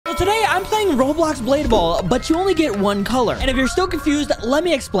today I'm playing Roblox Blade Ball, but you only get one color. And if you're still confused, let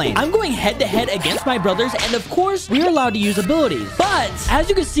me explain. I'm going head to head against my brothers, and of course, we're allowed to use abilities. But as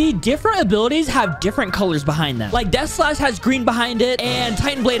you can see, different abilities have different colors behind them. Like Death Slash has green behind it, and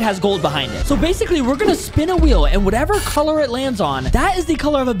Titan Blade has gold behind it. So basically, we're gonna spin a wheel, and whatever color it lands on, that is the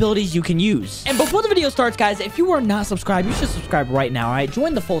color of abilities you can use. And before the video starts, guys, if you are not subscribed, you should subscribe right now, all right?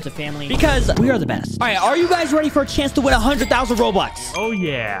 Join the Foltyn family, because we are the best. All right, are you guys ready for a chance to win 100,000 Robux? Oh,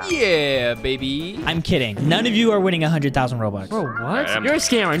 yeah. Yeah, baby. I'm kidding. None of you are winning 100,000 Robux. Bro, what? You're a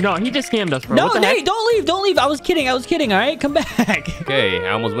scammer. No, he just scammed us, bro. No, Nate, don't leave. Don't leave. I was kidding. I was kidding, all right? Come back. Okay, I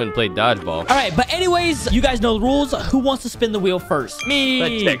almost went and played dodgeball. All right, but anyways, you guys know the rules. Who wants to spin the wheel first? Me.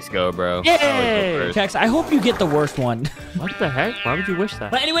 Let Chex go, bro. Yay. Chex, I hope you get the worst one. What the heck? Why would you wish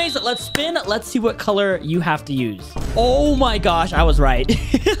that? But anyways, let's spin. Let's see what color you have to use. Oh my gosh, I was right.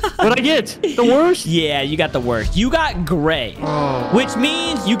 What'd I get? The worst? Yeah, you got the worst. You got gray, which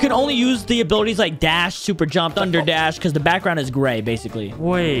means you can only use the abilities like dash, super jump, thunder dash, because the background is gray, basically.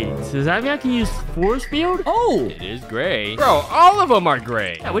 Wait, does that mean I can use force field? Oh. It is gray. Bro, all of them are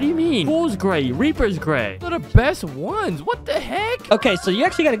gray. Yeah, what do you mean? Bull's gray, Reaper's gray. They're the best ones. What the heck? Okay, so you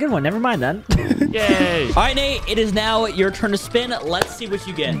actually got a good one. Never mind then. Yay. All right, Nate, it is now your turn to spin. Let's see what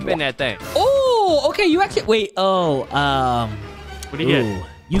you get. Spin that thing. Oh, okay, you actually, wait, What do you get?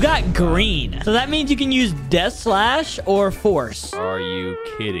 You got green. So that means you can use Death Slash or Force. Are you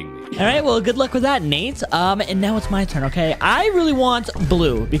kidding me? All right, well, good luck with that, Nate. And now it's my turn, okay? I really want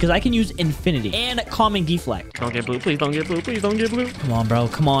blue because I can use Infinity and Calming Deflect. Don't get blue. Please don't get blue. Please don't get blue. Come on, bro.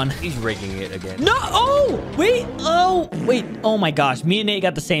 Come on. He's rigging it again. No! Oh! Wait! Oh! Wait! Oh my gosh. Me and Nate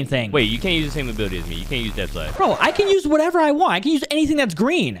got the same thing. Wait, you can't use the same ability as me. You can't use Death Slash. Bro, I can use whatever I want. I can use anything that's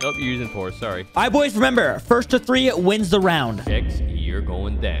green. Nope, you're using force. Sorry. All right, boys, remember, first to 3 wins the round. Chex, you're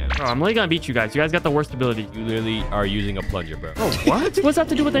going down. Bro, I'm really gonna beat you guys. You guys got the worst ability. You literally are using a plunger, bro. Oh, what? What's that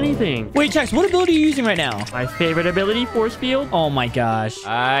to do with anything? Wait, Chex, what ability are you using right now? My favorite ability, force field. Oh my gosh.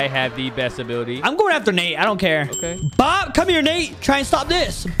 I have the best ability. I'm going after Nate. I don't care. Okay. Bob, come here, Nate. Try and stop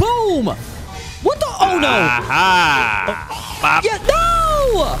this. Boom! What the? Oh, no. Aha! Yeah,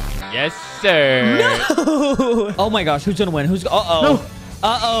 no! Yes, sir. No! Oh my gosh, who's gonna win? Who's? Uh-oh. No.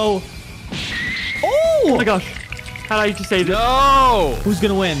 Uh-oh. Oh Oh! my gosh. How did you say this? No! Who's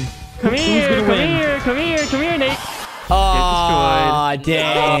gonna win? Come Who's here, gonna come win? here, come here, come here, Nate. Aw,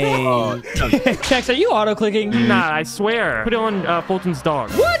 dang. Chex, are you auto-clicking? Nah, I swear. Put it on Foltyn's dog.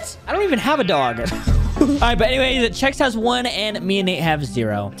 What? I don't even have a dog. All right, but anyways, Chex has 1 and me and Nate have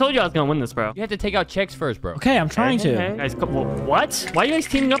 0. I told you I was gonna win this, bro. You have to take out Chex first, bro. Okay, I'm trying to. Okay. Guys, what? Why are you guys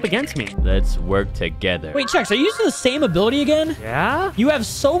teaming up against me? Let's work together. Wait, Chex, are you using the same ability again? Yeah? You have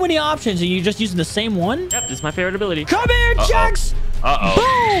so many options and you're just using the same one? Yep, this is my favorite ability. Come here, Chex! Uh-oh.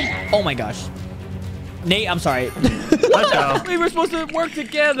 Boom! Oh my gosh. Nate, I'm sorry. Let's go. We were supposed to work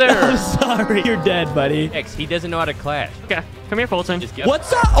together. I'm sorry. You're dead, buddy. Chex, he doesn't know how to clash. Okay, come here, Foltyn. Just get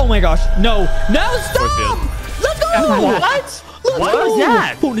What's up? Oh my gosh. No. No, stop! Let's go! What? Let's What go! was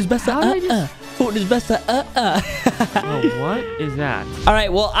that? Phone is best How did I Phone is best Oh, what is that? All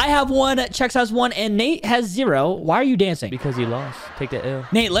right, well, I have 1, Chex has 1, and Nate has 0. Why are you dancing? Because he lost. Take the L.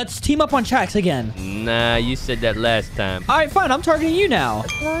 Nate, let's team up on Chex again. Nah, you said that last time. All right, fine. I'm targeting you now.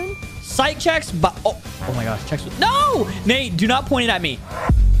 Psych Chex, but oh my gosh, Chex. No! Nate, do not point it at me.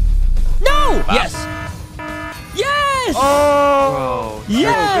 No! Yes. Yes! Oh!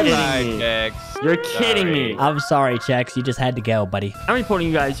 Yes! Bye, me. Chex. You're kidding me. I'm sorry, Chex. You just had to go, buddy. I'm reporting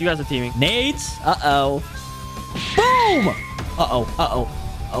you guys. You guys are teaming. Nate. Uh-oh. Boom! Uh-oh. Uh-oh.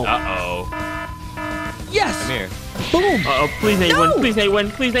 Oh. Uh-oh. Yes! Come here. Boom! Uh-oh, please Nate No! win. Please Nate win.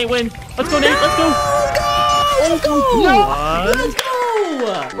 Please Nate win. Let's go, Nate. Let's go. Let's go! What? Let's go!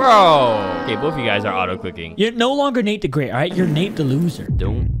 Bro! Okay, both of you guys are auto-clicking. You're no longer Nate the Great, all right? You're Nate the Loser.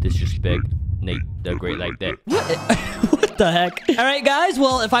 Don't disrespect Nate the Great like that. What the heck? All right, guys.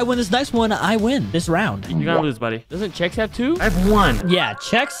 Well, if I win this next one, I win this round. You're gonna lose, buddy. Doesn't Chex have 2? I have 1. Yeah,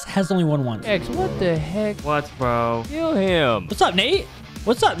 Chex has only won 1. Chex, what the heck? What, bro? Kill him. What's up, Nate?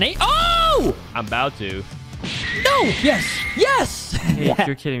 What's up, Nate? Oh! I'm about to. No! Yes! Yes! Hey,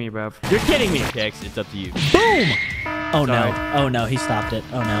 you're kidding me, bro. You're kidding me. Chex, it's up to you. Boom! Oh, Sorry. no. Oh, no. He stopped it.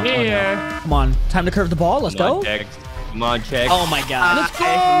 Oh, no. Oh, Here. no. Come on. Time to curve the ball. Let's Come on, go. Chex. Come on, Chex. Oh, my God. Let's go.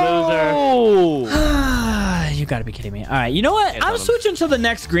 Loser. You gotta be kidding me. All right. You know what? Yes, I'm Adam. switching to the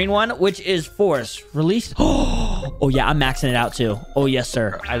next green one, which is Force. Release. Oh, yeah. I'm maxing it out, too. Oh, yes,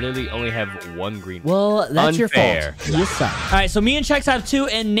 sir. I literally only have 1 green. Well, that's Unfair. your fault. You suck. All right. So me and Chex have 2,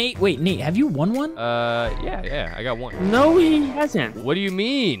 and Nate. Wait, Nate, have you won 1? Yeah, I got 1. No, he hasn't. What do you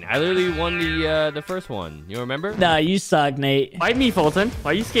mean? I literally won the first one. You remember? Nah, you suck, Nate. Fight me, Foltyn.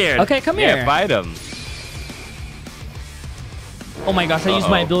 Why are you scared? Okay, come Yeah, here. fight him. Oh my gosh, I used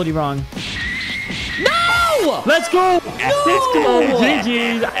my ability wrong. No! Let's go. No! Let's go.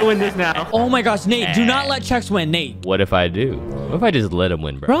 GG's. I win this now. Oh my gosh, Nate, do not let Chex win, Nate. What if I do? What if I just let him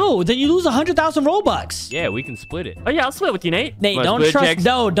win, bro? Bro, then you lose 100,000 Robux. Yeah, we can split it. Oh yeah, I'll split with you, Nate. Nate, Wanna don't split trust. Chex?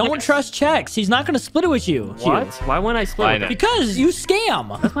 No, don't trust Chex. He's not gonna split it with you. What? Why wouldn't I split Why with not? him? Because you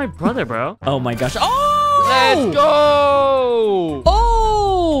scam. That's my brother, bro. Oh my gosh. Oh! Let's go!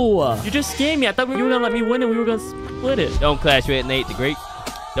 Oh! You just scammed me. I thought you were gonna let me win and we were gonna split it. Don't clash with Nate the Great.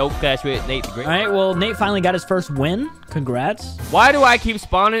 Don't clash with Nate the Great. All right, well, Nate finally got his first win. Congrats. Why do I keep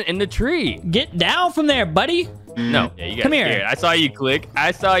spawning in the tree? Get down from there, buddy. No. Yeah, you got Come here. scared. I saw you click.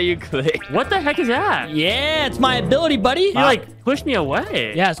 I saw you click. What the heck is that? Yeah, it's my ability, buddy. You like pushed me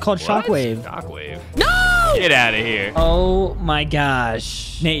away. Yeah, it's called What? Shockwave. Shockwave. No! Get out of here. Oh my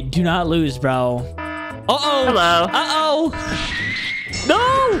gosh. Nate, do not lose, bro. Uh-oh. Hello. Uh-oh. No!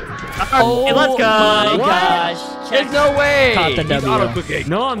 Oh, hey, let's go. My What? gosh. There's no way. Caught the He's W. auto-clicking.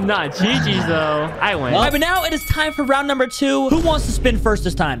 No, I'm not. GG's though. I win. All right, but now it is time for round number 2. Who wants to spin first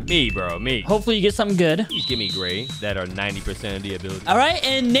this time? Me, bro. Me. Hopefully you get something good. Please give me gray that are 90% of the ability. All right,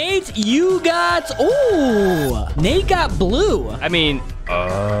 and Nate, you got... Ooh. Nate got blue. I mean,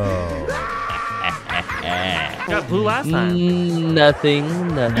 oh. Got blue last time. Nothing.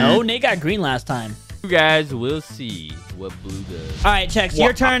 No, Nate got green last time. You guys will see what blue does. All right, Chex,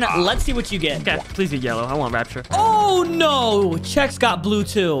 your turn. Let's see what you get. Okay, please be yellow. I want rapture. Oh, no. Chex got blue,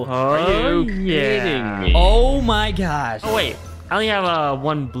 too. Oh, you yeah. kidding me? Oh, my gosh. Oh, wait. I only have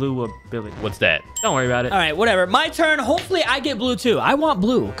one blue ability. What's that? Don't worry about it. All right, whatever. My turn. Hopefully, I get blue, too. I want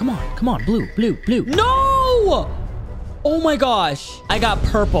blue. Come on. Come on. Blue, blue, blue. No! Oh, my gosh. I got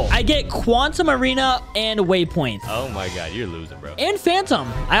purple. I get Quantum Arena and Waypoint. Oh my god, you're losing, bro. And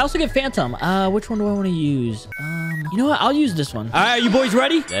Phantom. I also get Phantom. Which one do I want to use? You know what? I'll use this one. All right, are you boys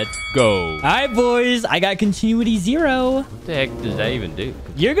ready? Let's go. All right, boys. I got Continuity 0. What the heck does that even do?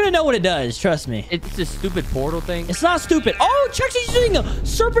 You're going to know what it does. Trust me. It's a stupid portal thing. It's not stupid. Oh, Chex is using a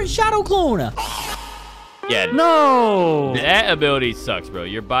Serpent Shadow Clone. Yeah. No. That ability sucks, bro.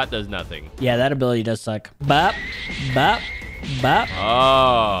 Your bot does nothing. Yeah, that ability does suck. Bop, bop, bop.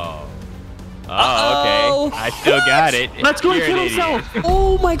 Oh. Oh, Uh-oh. okay. I still got it. Let's go and You're kill an idiot. himself.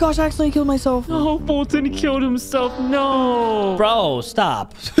 Oh my gosh, I accidentally killed myself. Oh, Foltyn killed himself. No. Bro,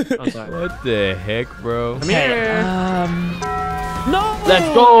 stop. I'm sorry. What the heck, bro? Come here. No. Let's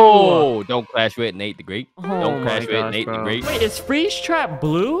go. Don't clash with Nate the Great. Oh Don't my clash with gosh, Nate the bro. Great. Wait, is Freeze Trap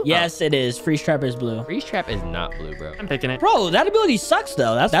blue? Yes, it is. Freeze Trap is blue. Freeze Trap is not blue, bro. I'm picking it. Bro, that ability sucks,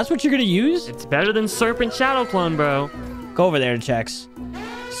 though. That's what you're going to use? It's better than Serpent Shadow Clone, bro. Go over there and Chex.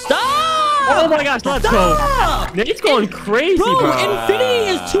 Stop! Oh my gosh, let's Stop! go. Nate's going crazy, Bro, bro.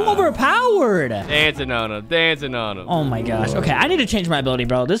 Infinity is too overpowered. Dancing on him. Dancing on him. Oh my gosh. Okay, I need to change my ability,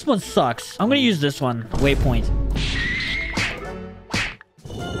 bro. This one sucks. I'm going to use this one. Waypoint.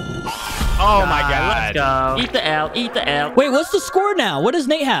 Oh my god. Let's go. Eat the L. Eat the L. Wait, what's the score now? What does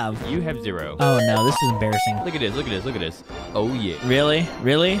Nate have? You have 0. Oh no, this is embarrassing. Look at this. Look at this. Look at this. Oh yeah. Really?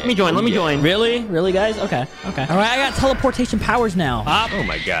 Really? Let me join. Let me join. Really? Really, guys? Okay. Okay. All right, I got teleportation powers now. Oh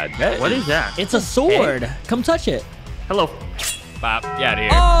my god. What is that? It's a sword. Come touch it. Hello. Pop. Get out of here.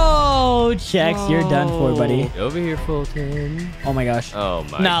 Oh, Chex, you're done for, buddy. Over here, Foltyn. Oh my gosh. Oh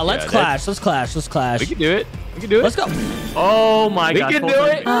my Nah, god. let's clash. Let's clash. Let's clash. We can do it. We can do it. Let's go. Oh my We gosh. can do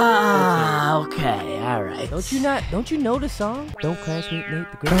Foltyn. it. Ah, okay. All right. Don't you know the song? Don't clash with Nate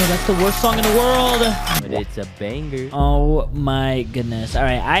the Bro, that's the worst song in the world. But it's a banger. Oh my goodness. All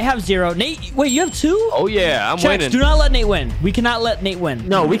right, I have 0. Nate, wait, you have 2? Oh yeah, I'm Chex, winning. do not let Nate win. We cannot let Nate win.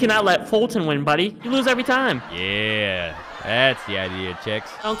 No, we cannot let Foltyn win, buddy. You lose every time. Yeah, that's the idea, Chex.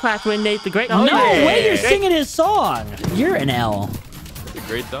 Don't clash with Nate the Great. No yeah. way you're singing his song. You're an L. It's a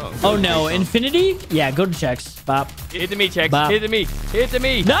great song. Oh no, Infinity? Yeah, go to Chex. Bop. Hit to me, Chex. Bop. Hit to me. Hit to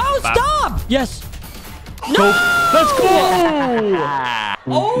me. No, Bop. stop! Yes. No! Let's go.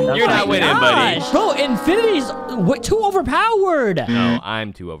 Oh You're my not winning, buddy. gosh. Bro, Infinity's too overpowered. No,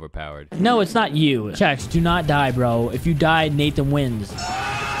 I'm too overpowered. No, it's not you. Chex, do not die, bro. If you die, Nathan wins.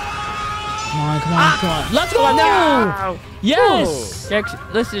 Come on, come on, come on. Let's go! No. Yes!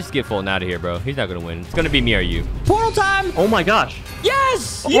 Chex, let's just get Fulton out of here, bro. He's not gonna win. It's gonna be me or you. Portal time! Oh my gosh.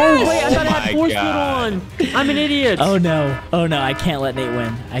 Yes! Oh, Yes! wait, I thought I my had force God. fit on. I'm an idiot. Oh no. Oh no, I can't let Nate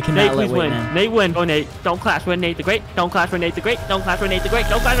win. I cannot Nate, let please Nate win. win. Nate, win. Oh, Nate. Don't clash with Nate the Great. Don't clash with Nate the Great. Don't clash with Nate the Great.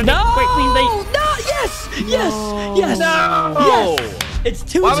 Don't clash with Nate the Great. Please, Nate. No! Yes! Yes! Yes! No! Yes! It's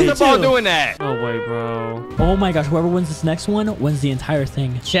 2-2-2. Why was the ball doing that? No way, bro. Oh my gosh, whoever wins this next one wins the entire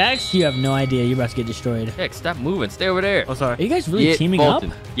thing. Chex, you have no idea. You're about to get destroyed. Chex, stop moving. Stay over there. Oh, sorry. Are you guys really Get teaming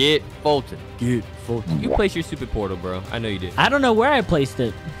Fulton. up? Get Fulton. Get Fulton. You place your stupid portal, bro. I know you did. I don't know where I placed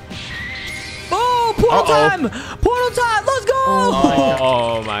it. Oh, Portal time! Portal time! Let's go!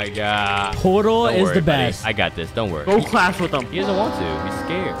 Oh my god. Portal Don't is worry, the buddy. best. I got this. Don't worry. Go clash with them. He doesn't want to. He's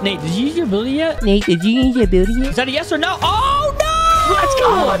scared. Nate, did you use your ability yet? Nate, did you use your ability yet? Is that a yes or no? Oh, no!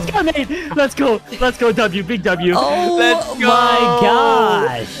 Let's go, Nate. Let's go, W. Big W. Oh, Let's go. my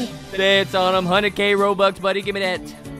gosh. Today it's on him. 100K Robux, buddy. Give me that.